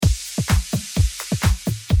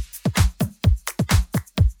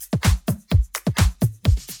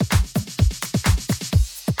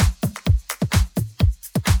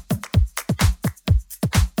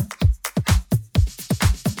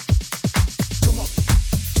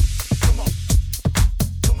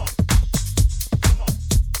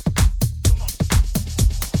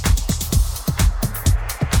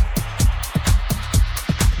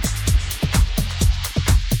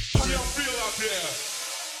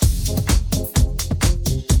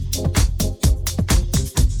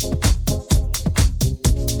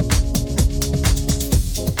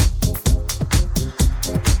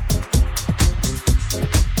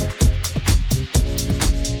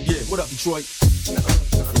Detroit?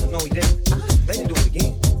 No, he didn't. They didn't do it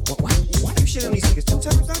again. Why you shit on these niggas 2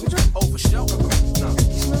 times out, Detroit? Oh, for sure. No.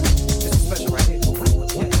 This is special right here.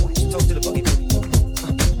 Talk to the boogie.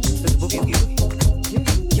 To the boogie.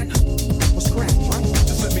 Yeah. What's the crack, right?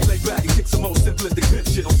 Just let me lay back and kick some more simplistic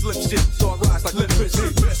bitch shit on slim shit. Start rise like Limp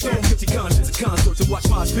Bizkit. Stone guilty conscience and concert to watch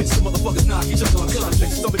my pitch. Some motherfuckers knock each other on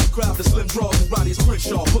context. Somebody crowd the slim draws as Roddy is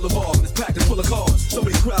Crenshaw. Full of all and it's packed and full of cars.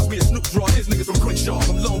 Somebody crowds me a Snoop draw. His niggas from Crenshaw.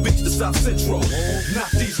 From Long Beach to South Central. Not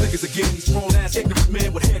these niggas again. These grown ass ignorant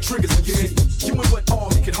men with hair triggers again. You and what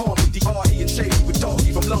army can harm me. D.R.E. and Shady with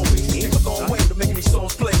Doggy from Long Beach. Came a long way to making these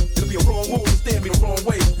songs play. It'll be a wrong move to stand me the wrong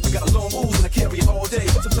way. I got a long ooze and I carry it all day.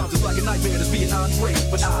 Sometimes it's like a nightmare to be an Andre.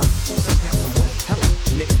 But Hello,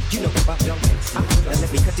 nigga, you know about them. Now let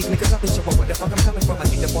me cut these niggas up and show where the fuck I'm coming from. I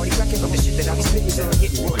keep the party rocking from the shit that I be spitting. So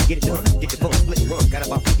get it run, get it done. Get the phone split and run. Got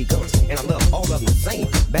about 50 guns, and I love all of them the same.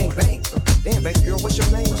 Bang, bang. Damn, baby girl, what's your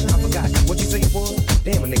name? I forgot what you say it was.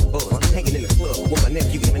 Damn, a nigga buzz. Hanging in the club with my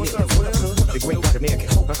nephew and my nigga. What up, cuz? The great white American.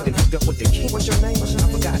 Then hooked up with the king. What's your name? I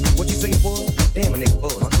forgot what you say it was. Damn, a nigga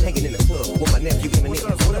buzz. Hanging in the club with my nephew and my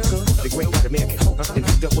nigga. What up, cuz? The great white American. Then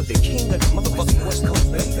hooked up with the king of the motherfucking West Coast.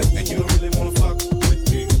 And you don't really wanna fuck with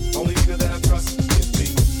me. Only nigga that I trust is me.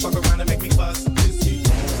 Fuck around and make me bust is he.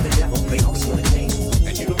 The devil, they always want a name.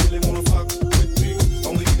 And you don't really wanna fuck with me.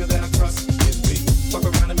 Only nigga that I trust is me. Fuck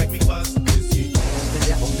around and make me bust is he. The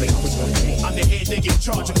devil, they always want a name. I'm the head nigga in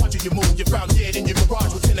charge of watching you move. You're found dead in your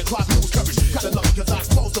garage with 10 o'clock news coverage. Kinda lucky cause I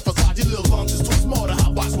exposed the facade. Your little lungs is too small to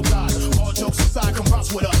hot box with God. All jokes aside, come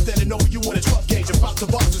bounce with us. Then I know you in a 12 gauge. About to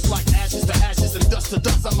bust it's like ashes to ashes and dust to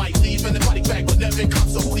dust. I might leave anybody back, but never come.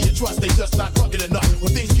 So who do you trust? They just not rugged enough.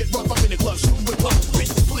 When things get rough, I'm in the club shooting with love.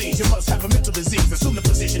 Bitches, please, you must have a mental disease. Assume the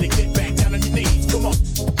position and get back down on your knees. Come on.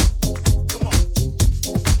 Come on.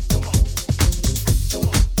 Come on. Come on.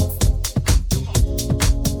 Come on.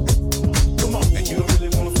 Come on. And you don't really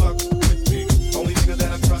wanna fuck with me. Only nigga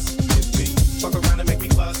that I trust is me. Fuck around and make me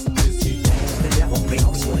bust is he. The devil, they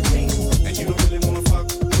always want a name. And you don't really wanna fuck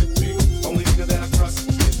with me. Only nigga that I trust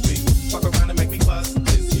is me. Fuck around and make me bust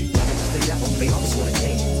is he. The devil, they always want a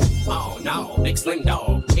name. Oh no, big slim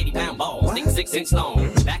dog, 80-pound balls, think 6 inch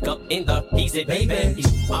long. Back up in the easy baby.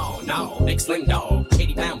 Oh no, big slim dog,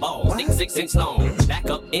 80-pound balls, think 6 inch long. Back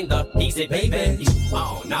up in the easy baby.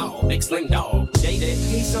 Oh no, big slim dog, jaded.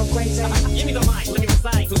 He's so crazy. Give me the mic, let me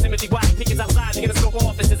recite. So Timothy White, pickets outside, they're gonna smoke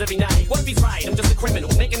offices every night. What if he's right? I'm just a criminal,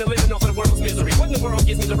 making a living off of the world's misery. What in the world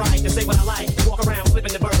gives me the right to say what I like? Walk around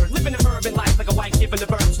flipping the bird, living the urban life like a white kid from the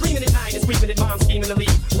birds. Dreaming at night and screaming at mom, scheming to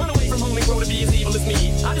leave. Run away from home and grow to be as evil as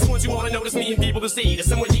me. I just want you all to notice me and people to see that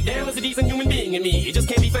somewhere deep down is a decent human being in me. It just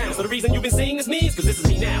can't be found. So the reason you've been seeing is me is cause this is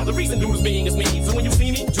me now. The reason dude is being is me. So when you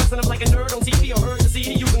see me dressing up like a nerd on TV or heard the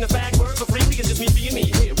CD using the fag word for free, it's just me being me.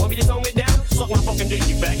 Here, want me to tone it down? Suck my fucking dick,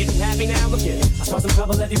 you faggot. Happy now, look at it. I saw some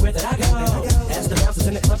trouble everywhere that I go. Ask the bouncers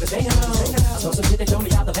in the club cause they know. I saw some shit that told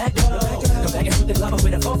me out the back door. Come back and shoot the club up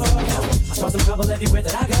with a fofo. I saw some trouble everywhere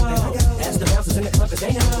that I go. Ask the bouncers in the club cause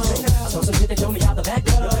they know. I saw some shit that told me out the back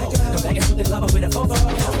door. Come back and shoot the club up with a fofo.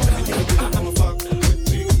 I'ma fuck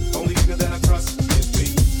with me. Only nigga that I trust is me.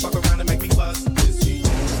 Fuck around and make me bust is he.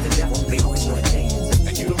 The devil, they always want a name.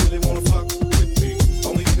 And you don't really wanna fuck with me.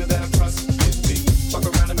 Only nigga that I trust is me. Fuck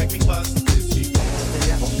around and make me bust is he. The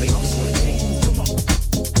devil, they always want a name. Come on.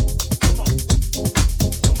 Come on. Come on.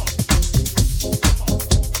 Come on. Come on. Come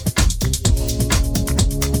on.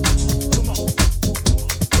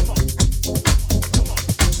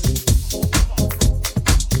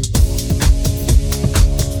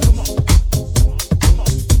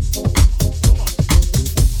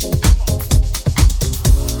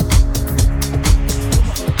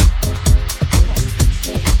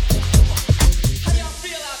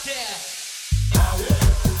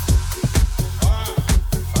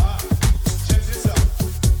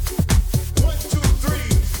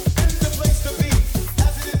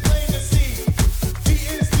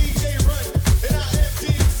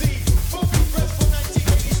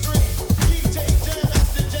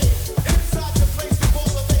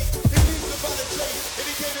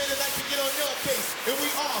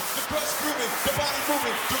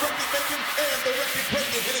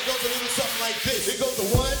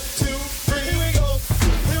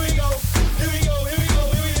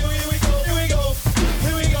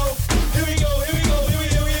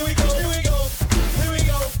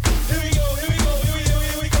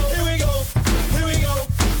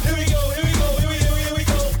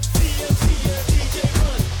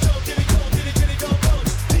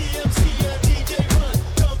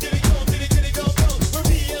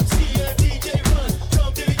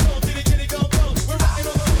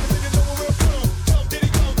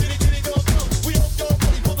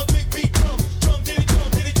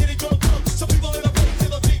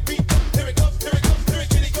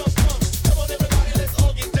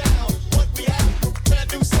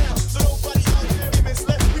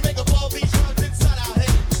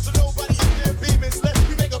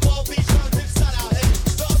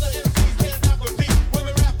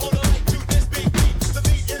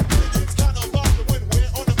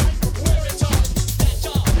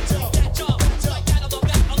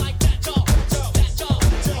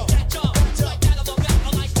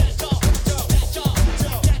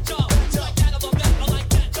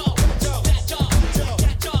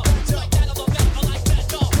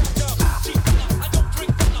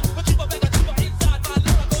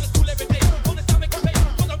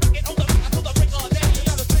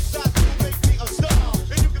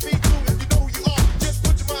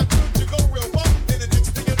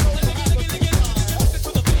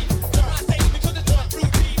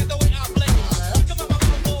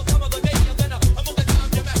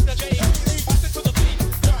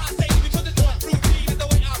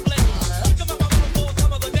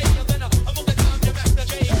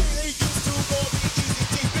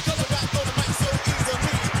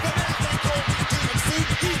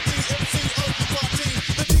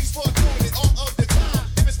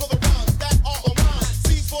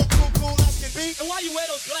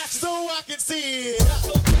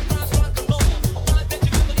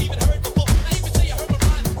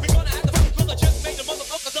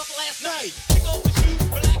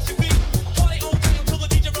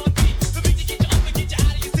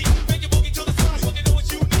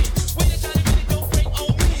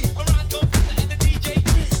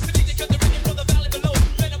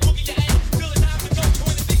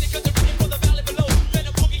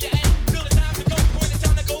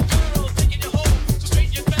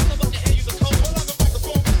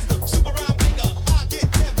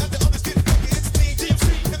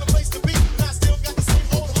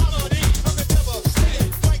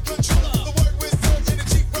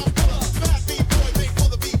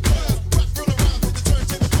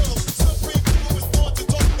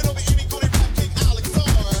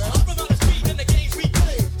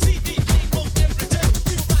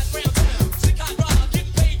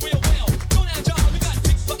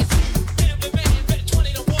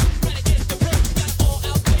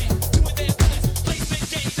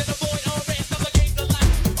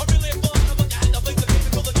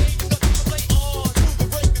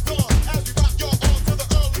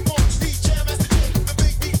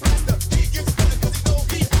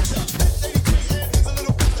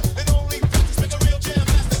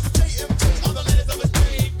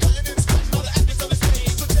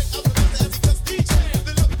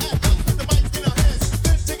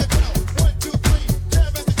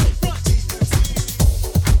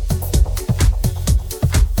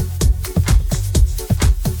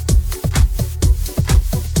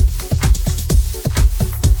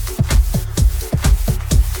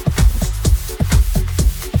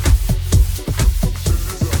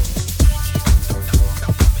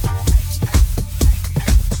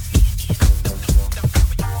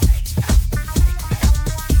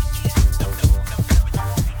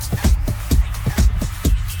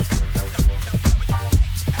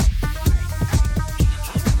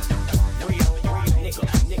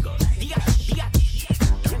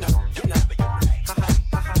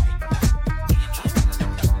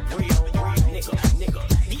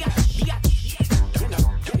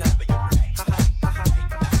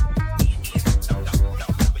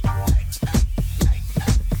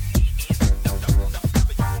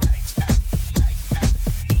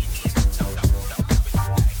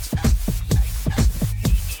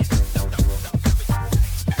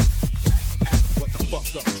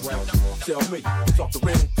 Wait, it's off the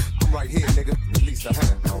rim. I'm right here, nigga. Release the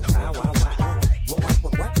hand. What?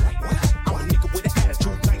 I'm a nigga with an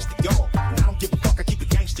attitude, thanks to y'all. And I don't give a fuck, I keep it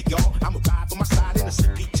gangsta, y'all. I'm a ride on my side in a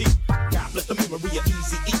CPT. God bless the memory of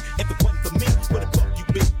Eazy-E. If it wasn't for me, where the fuck you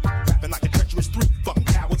been? Rapping like a treacherous three fucking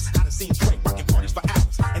cowards. I done seen Drake rocking parties for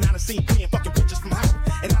hours. And I done seen playing fucking bitches from Howard.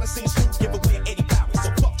 And I done seen Snoop give away 80 powers.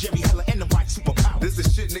 So fuck Jerry Heller and the white superpower. This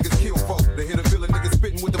is shit niggas kill for. They hit a villain niggas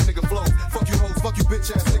spitting with them nigga flows. Fuck you hoes, fuck you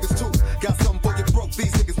bitch ass niggas too. Got something for you broke.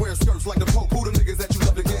 These niggas wearing skirts like the Pope. Who the niggas that you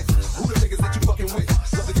love to get? Who the niggas that you fucking with?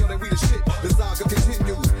 Love to yell that we the shit. The saga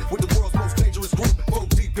continues with the world's most dangerous group. Folk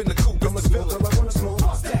deep in the coop. I'm a smoker, I wanna smoke.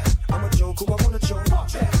 I'm a joke who I wanna choke.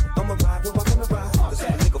 I'm a ride where I wanna ride. Cause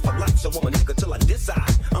I'm a nigga for life, so I'm a nigga till I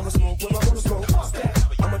decide. I'm a smoke where I wanna smoke.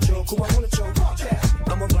 I'm a joke who I wanna choke.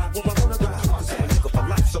 I'm a ride where I wanna ride. Cause I'm a nigga for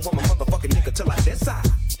life, so I'm a motherfucking nigga till I decide.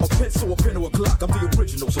 A pencil, a pen, or a Glock. I'm the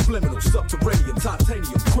original, subliminal, subterranean,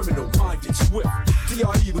 titanium, criminal, minded, swift.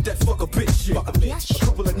 DRE with that fuck a bitch shit. Fuck a bitch. A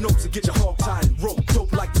couple of notes to get your hog tied and rope.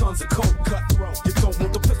 Dope like tons of coke. Cutthroat. You don't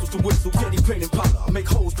want the pistols to whistle. Candy paint and powder. I make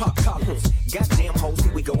hoes pop collars. Goddamn hoes,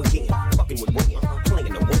 here we go again. Fucking with women,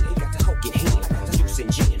 playing the winning. Got the hoke in hand, juice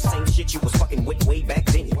and gin. Same shit you was fucking with way back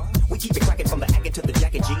then. We keep it cracking from the acting to the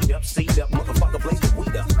jacket. G'd up, C'd up, motherfucker, blaze the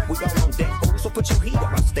weed up. We all on deck, so put your heat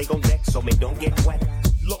up. I stay on deck, so me don't get wet.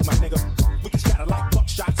 Look, my nigga, we can scatter like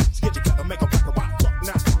buckshots. Get your cut and make a record. Why the fuck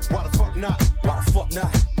not? Why the fuck not? Why the fuck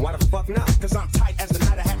not? Why the fuck not? Cause I'm tight as the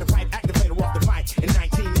night I had the pipe activator off the mic in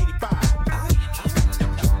 1985.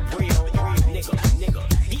 Real nigga.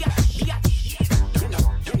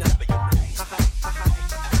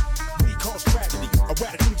 We cause tragedy,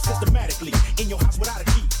 erratically, systematically. In your house without a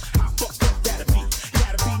key. How fucked up that'll be?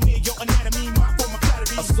 Gotta be near your anatomy, my form of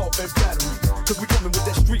clarity. Assault and battery. Cause we coming with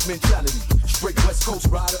that street mentality. Straight West Coast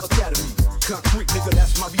Rider Academy. Concrete nigga,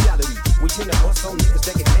 that's my reality. We tend to bust on niggas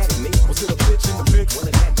that get mad at me. Was it a bitch in the mix? Well,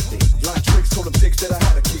 it had to be. Like tricks told them dicks that I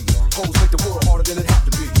had a key. Hoes make the world harder than it have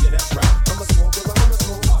to be. Yeah, that's right. I'm a smoker, I wanna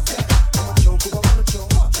smoke. I'm a joke, I wanna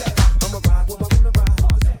choke. I'm a ride where I wanna ride.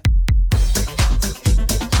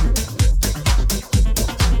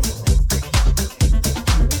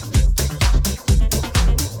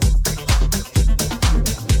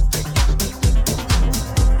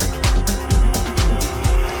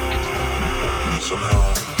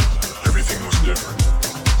 Somehow, everything was different.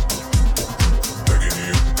 Like a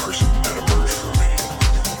new person had emerged for me.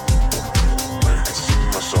 I could see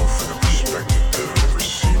myself in a perspective that I've never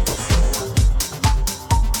seen before.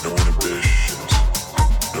 No inhibitions,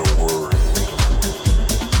 no worries.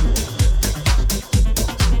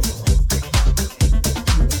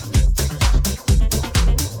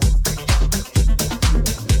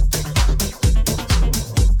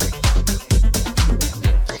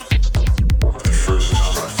 The first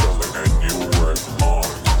time I felt like I knew where I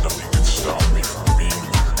belonged, nothing could stop me from being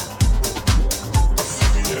there. A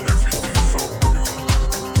feeling that everything felt new.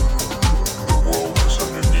 The world was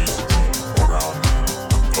underneath me, around me,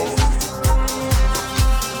 above me.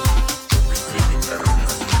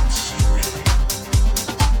 Everything could see me.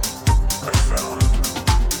 I found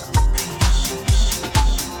peace.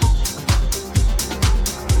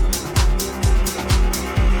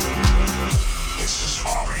 This is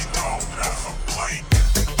why we don't ever blink.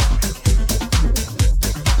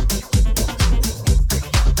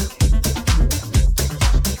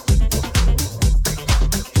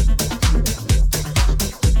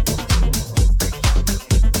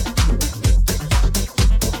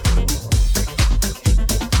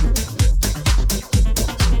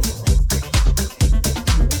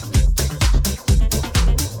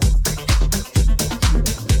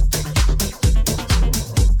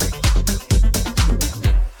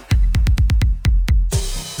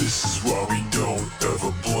 This is why we don't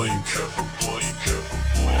ever blink. Ever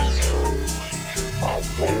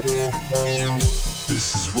blink, ever blink.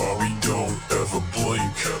 This is why we don't ever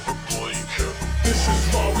blink. Ever blink, ever. This is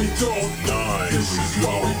why we don't 9. This is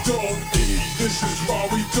why we don't 8. This is why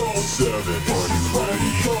we don't 7. This is why we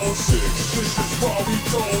don't 6. This is why we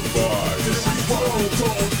don't 5. This is why we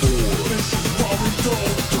don't 4. This is why we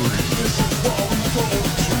don't 3. This is why we don't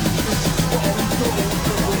 2. This is why we don't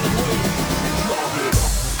ever blink. Love it.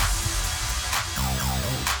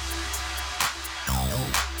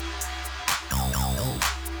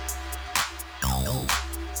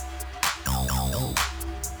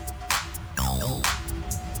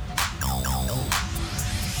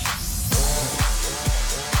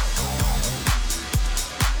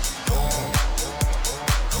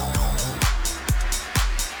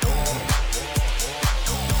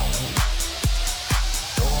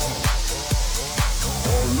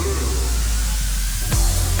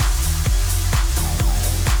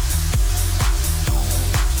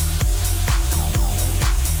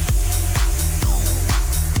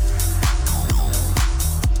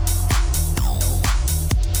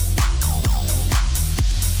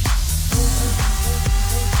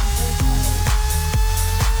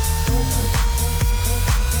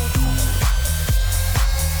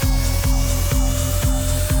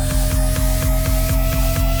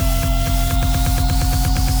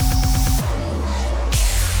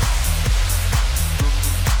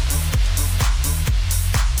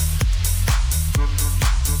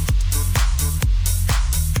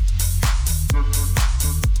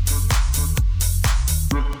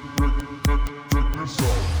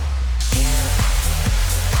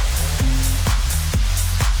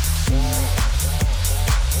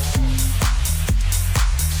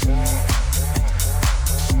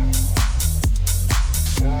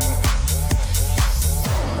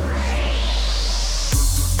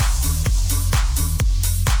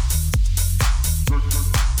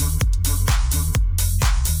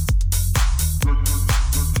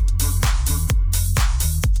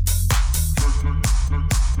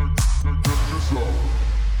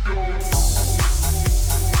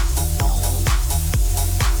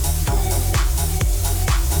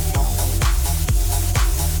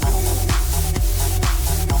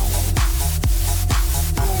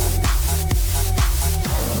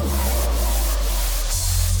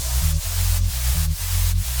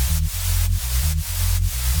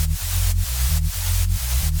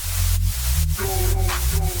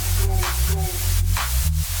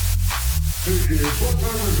 What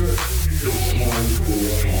time is it? It's time for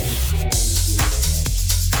house.